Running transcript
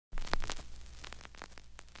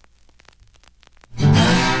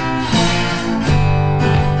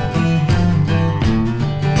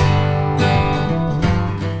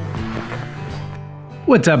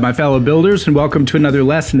What's up, my fellow builders, and welcome to another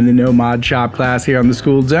lesson in the No Mod Shop class here on the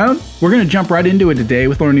Skooled Zone. We're going to jump right into it today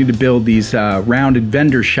with learning to build these rounded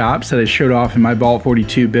vendor shops that I showed off in my Vault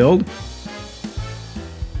 42 build.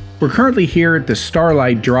 We're currently here at the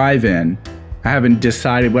Starlight Drive-In. I haven't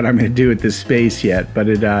decided what I'm going to do with this space yet, but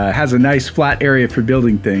it has a nice flat area for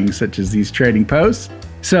building things such as these trading posts.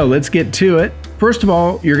 So let's get to it. First of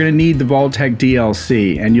all, you're going to need the Vault-Tec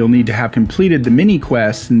DLC, and you'll need to have completed the mini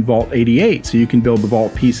quests in Vault 88 so you can build the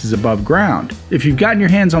vault pieces above ground. If you've gotten your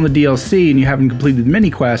hands on the DLC and you haven't completed the mini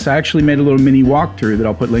quests, I actually made a little mini walkthrough that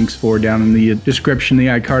I'll put links for down in the description, the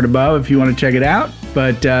iCard above if you want to check it out.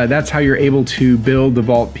 But that's how you're able to build the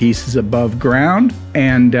vault pieces above ground.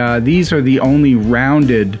 And these are the only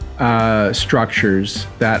rounded structures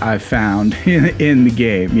that I've found in the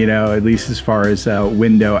game, you know, at least as far as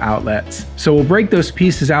window outlets. So we'll break those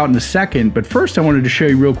pieces out in a second, but first I wanted to show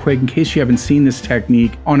you real quick, in case you haven't seen this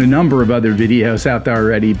technique on a number of other videos out there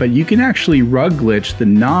already, but you can actually rug glitch the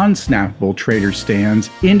non-snappable trader stands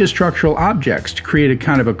into structural objects to create a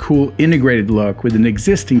kind of a cool integrated look with an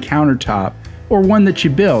existing countertop or one that you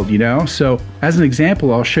build, you know? So as an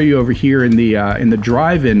example, I'll show you over here in the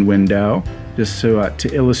drive-in window, just so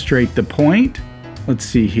to illustrate the point. Let's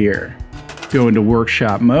see here. Go into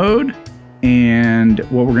workshop mode, and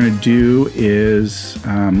what we're gonna do is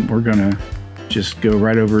we're gonna just go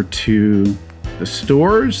right over to the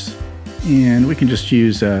stores, and we can just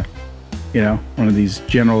use you know, one of these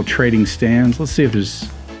general trading stands. Let's see if there's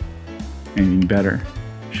anything better.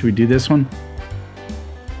 Should we do this one?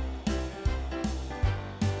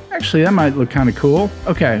 Actually, that might look kind of cool.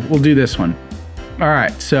 Okay, we'll do this one. All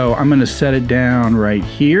right, so I'm gonna set it down right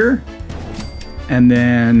here. And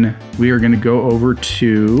then we are gonna go over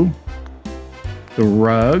to the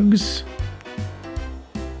rugs.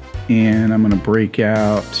 And I'm gonna break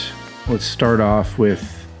out, let's start off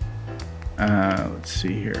with, let's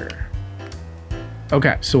see here.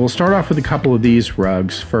 Okay, so we'll start off with a couple of these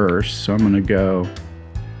rugs first. So I'm gonna go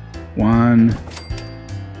 1,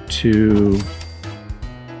 2,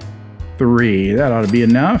 3. That ought to be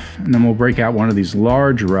enough. And then we'll break out one of these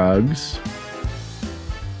large rugs.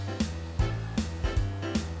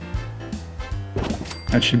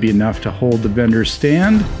 That should be enough to hold the vendor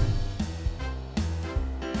stand.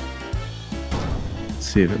 Let's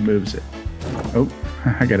see if it moves it. Oh,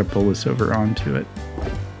 I gotta pull this over onto it.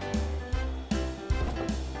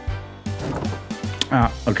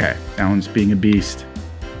 Ah, okay. That one's being a beast.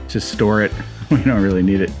 Just store it. We don't really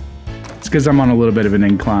need it. It's because I'm on a little bit of an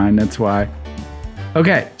incline, that's why.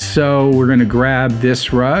 Okay, so we're gonna grab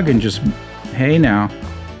this rug and just, hey now.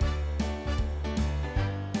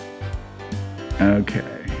 Okay,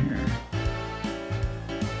 here.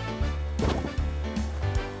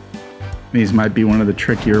 These might be one of the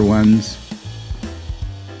trickier ones.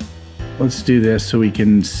 Let's do this so we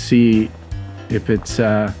can see if it's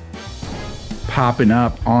popping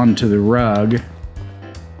up onto the rug. I'm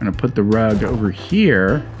gonna put the rug over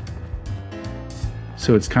here,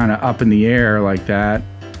 so it's kind of up in the air like that.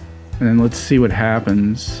 And then let's see what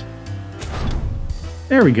happens.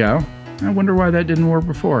 There we go. I wonder why that didn't work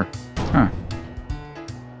before. Huh.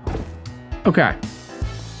 Okay.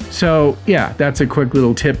 So yeah, that's a quick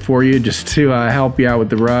little tip for you just to help you out with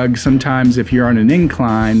the rug. Sometimes if you're on an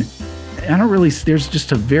incline, there's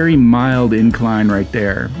just a very mild incline right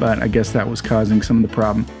there, but I guess that was causing some of the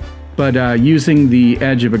problem. But using the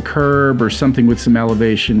edge of a curb or something with some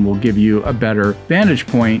elevation will give you a better vantage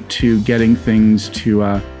point to getting things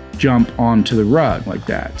to jump onto the rug like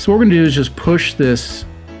that. So what we're gonna do is just push this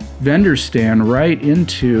vendor stand right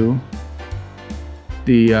into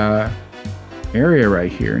the area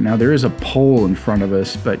right here. Now there is a pole in front of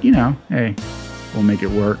us, but you know, hey, we'll make it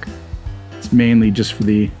work. It's mainly just for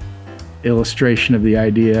the illustration of the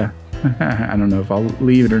idea. I don't know if I'll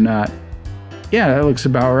leave it or not. Yeah, that looks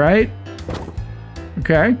about right.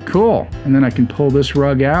 Okay, cool. And then I can pull this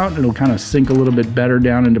rug out. It'll kind of sink a little bit better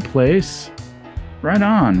down into place. Right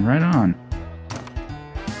on, right on.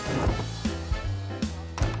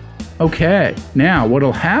 Okay, now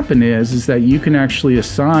what'll happen is that you can actually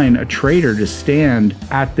assign a trader to stand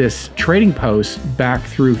at this trading post back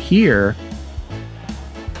through here.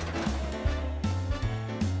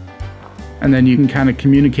 And then you can kind of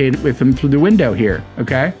communicate with them through the window here,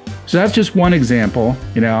 okay? So that's just one example.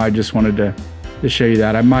 You know, I just wanted to show you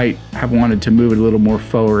that. I might have wanted to move it a little more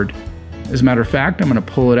forward. As a matter of fact, I'm gonna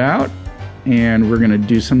pull it out and we're gonna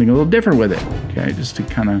do something a little different with it, okay? Just to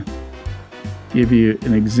kind of give you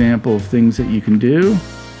an example of things that you can do.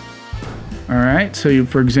 All right, so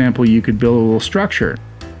for example, you could build a little structure.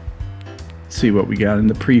 Let's see what we got in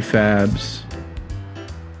the prefabs.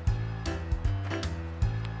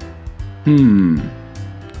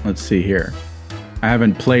 let's see here. I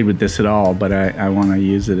haven't played with this at all, but I want to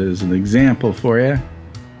use it as an example for you.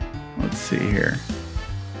 Let's see here.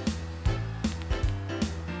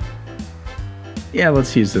 Yeah,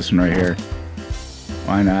 let's use this one right here.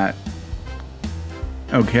 Why not?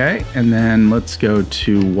 Okay, and then let's go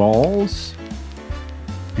to walls.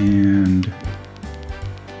 And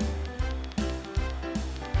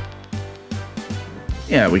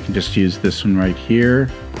yeah, we can just use this one right here.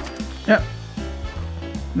 Yep,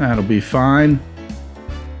 that'll be fine.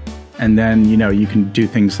 And then, you know, you can do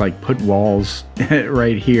things like put walls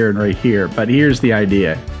right here and right here. But here's the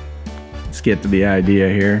idea. Let's get to the idea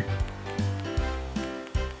here.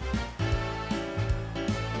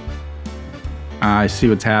 I see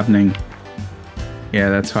what's happening. Yeah,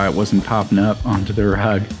 that's why it wasn't popping up onto the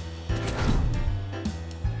rug.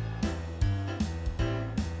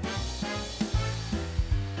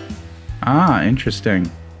 Ah,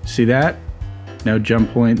 interesting. See that? No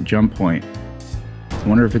jump point, jump point. I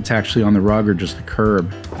wonder if it's actually on the rug or just the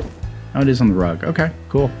curb. Oh, it is on the rug. Okay,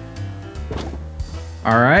 cool.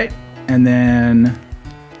 All right, and then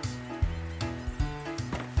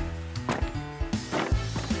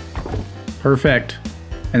perfect.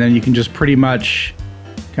 And then you can just pretty much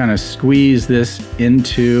kind of squeeze this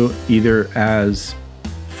into either as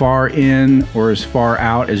far in or as far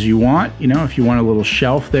out as you want. You know, if you want a little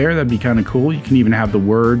shelf there, that'd be kind of cool. You can even have the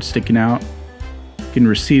word sticking out. You can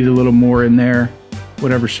recede a little more in there,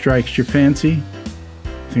 whatever strikes your fancy.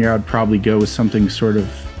 I think I would probably go with something sort of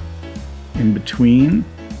in between,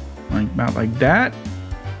 like about like that.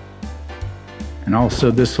 And also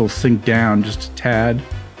this will sink down just a tad.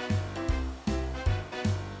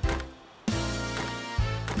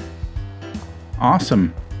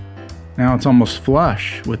 Awesome. Now it's almost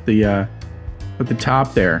flush with the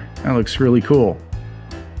top there. That looks really cool.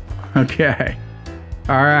 Okay.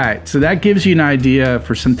 All right. So that gives you an idea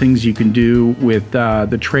for some things you can do with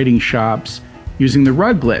the trading shops using the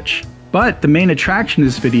rug glitch. But the main attraction of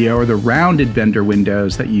this video are the rounded vendor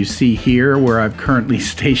windows that you see here where I've currently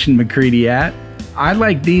stationed McCready at. I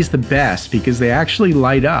like these the best because they actually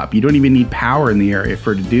light up. You don't even need power in the area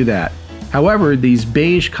for it to do that. However, these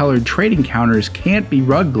beige colored trading counters can't be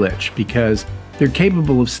rug glitch because they're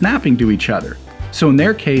capable of snapping to each other. So in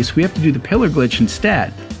their case, we have to do the pillar glitch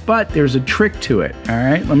instead. But there's a trick to it. All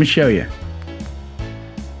right, let me show you.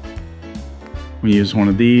 We use one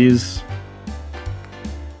of these.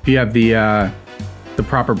 If you have the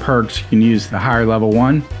proper perks, you can use the higher level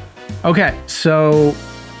one. Okay, so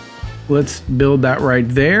let's build that right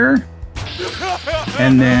there.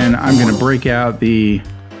 And then I'm gonna break out the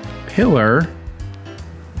pillar,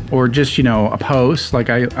 or just, you know, a post. Like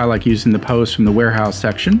I like using the post from the warehouse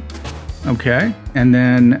section. Okay, and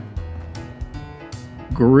then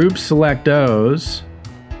group select those,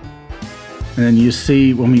 and then you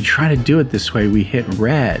see when we try to do it this way, we hit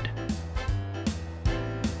red.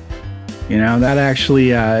 You know, that actually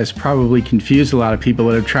has probably confused a lot of people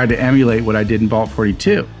that have tried to emulate what I did in Vault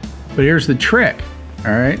 42. But here's the trick.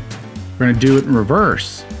 All right, we're gonna do it in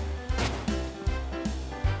reverse.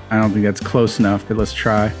 I don't think that's close enough, but let's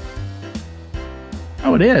try.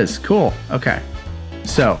 Oh, it is. Cool. Okay.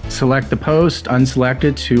 So select the post, unselect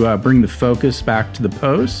it to bring the focus back to the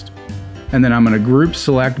post. And then I'm going to group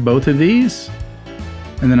select both of these.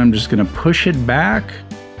 And then I'm just going to push it back.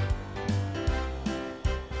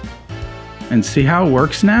 And see how it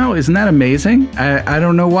works now? Isn't that amazing? I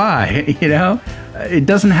don't know why, you know? It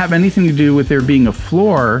doesn't have anything to do with there being a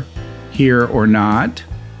floor here or not.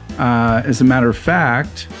 As a matter of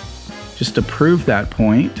fact, just to prove that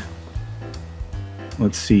point,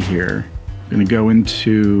 let's see here. I'm going to go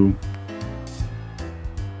into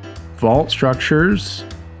Vault Structures.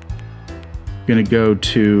 I'm going to go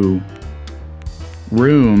to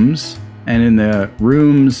Rooms, and in the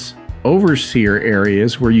Rooms Overseer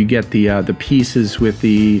areas where you get the pieces with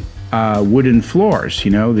the wooden floors,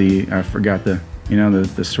 you know, I forgot the, you know,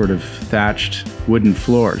 the sort of thatched wooden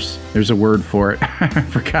floors. There's a word for it. I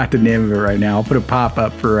forgot the name of it right now. I'll put a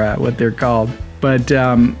pop-up for what they're called. But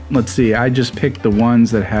let's see, I just picked the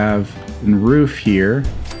ones that have a roof here.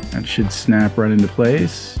 That should snap right into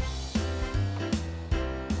place.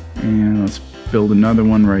 And let's build another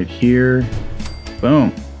one right here.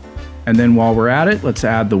 Boom. And then while we're at it, let's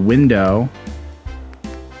add the window.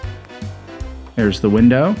 There's the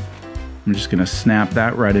window. I'm just gonna snap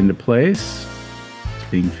that right into place. It's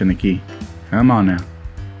being finicky. Come on now.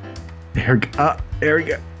 There we go. There we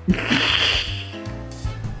go.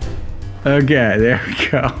 Okay, there we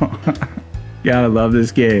go. Gotta love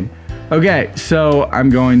this game. Okay, so I'm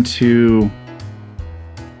going to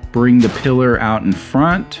bring the pillar out in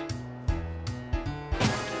front.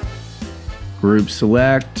 Group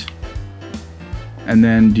select. And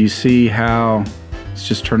then do you see how it's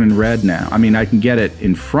just turning red now? I mean, I can get it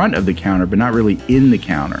in front of the counter, but not really in the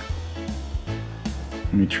counter.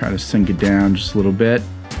 Let me try to sink it down just a little bit.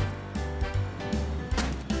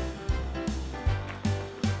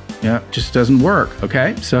 Yep, just doesn't work,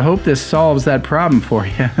 okay? So I hope this solves that problem for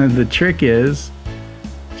you. The trick is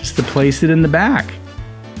just to place it in the back.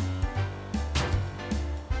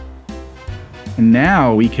 And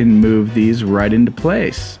now we can move these right into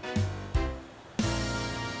place.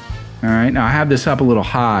 All right, now I have this up a little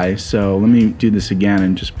high, so let me do this again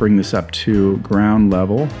and just bring this up to ground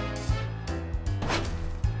level.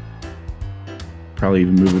 Probably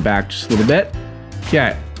even move it back just a little bit.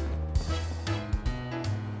 Okay.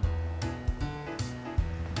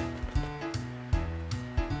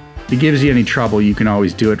 If it gives you any trouble, you can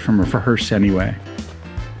always do it from reverse anyway.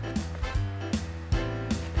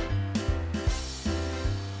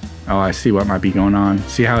 Oh, I see what might be going on.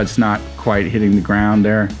 See how it's not quite hitting the ground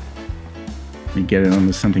there? Let me get it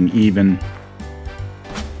onto something even.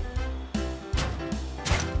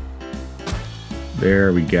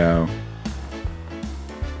 There we go.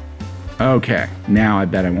 Okay, now I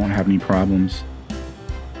bet I won't have any problems.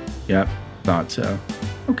 Yep, thought so.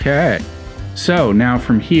 Okay. So now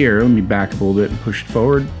from here, let me back up a little bit and push it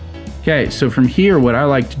forward. Okay, so from here, what I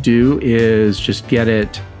like to do is just get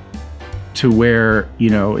it to where, you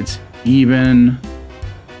know, it's even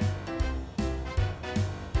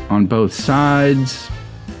on both sides.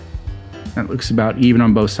 That looks about even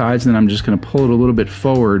on both sides. And then I'm just going to pull it a little bit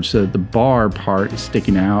forward so that the bar part is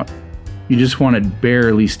sticking out. You just want it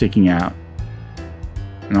barely sticking out.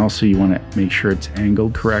 And also you want to make sure it's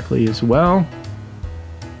angled correctly as well.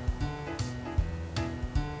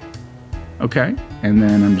 Okay, and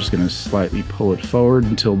then I'm just going to slightly pull it forward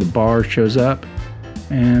until the bar shows up,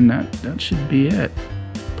 and that should be it.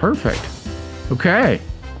 Perfect. Okay,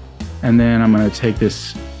 and then I'm going to take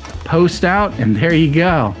this post out, and there you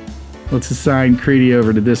go. Let's assign Rᴇğᴇ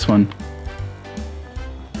over to this one.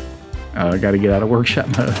 Oh, I got to get out of workshop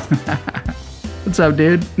mode. What's up,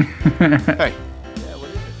 dude? Hey. Yeah, what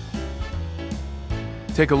is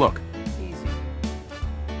it? Take a look. Easy.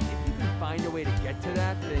 If you can find a way to get to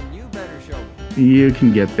that, then you better show me. You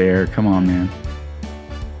can get there. Come on, man.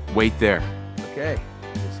 Wait there. Okay.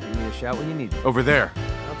 Just give me a shout when you need me. Over there.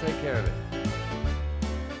 I'll take care of it.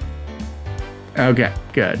 Okay,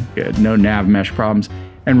 good. No nav mesh problems.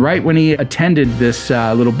 And right when he attended this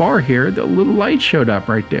little bar here, the little light showed up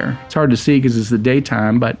right there. It's hard to see because it's the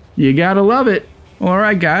daytime, but you gotta love it. Well, all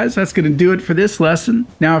right, guys, that's going to do it for this lesson.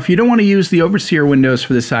 Now, if you don't want to use the overseer windows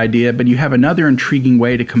for this idea, but you have another intriguing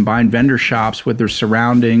way to combine vendor shops with their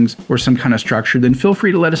surroundings or some kind of structure, then feel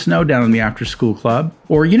free to let us know down in the After School Club.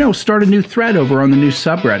 Or, you know, start a new thread over on the new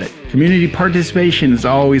subreddit. Community participation is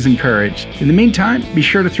always encouraged. In the meantime, be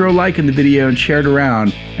sure to throw a like in the video and share it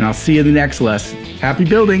around, and I'll see you in the next lesson. Happy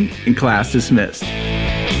building, and class dismissed.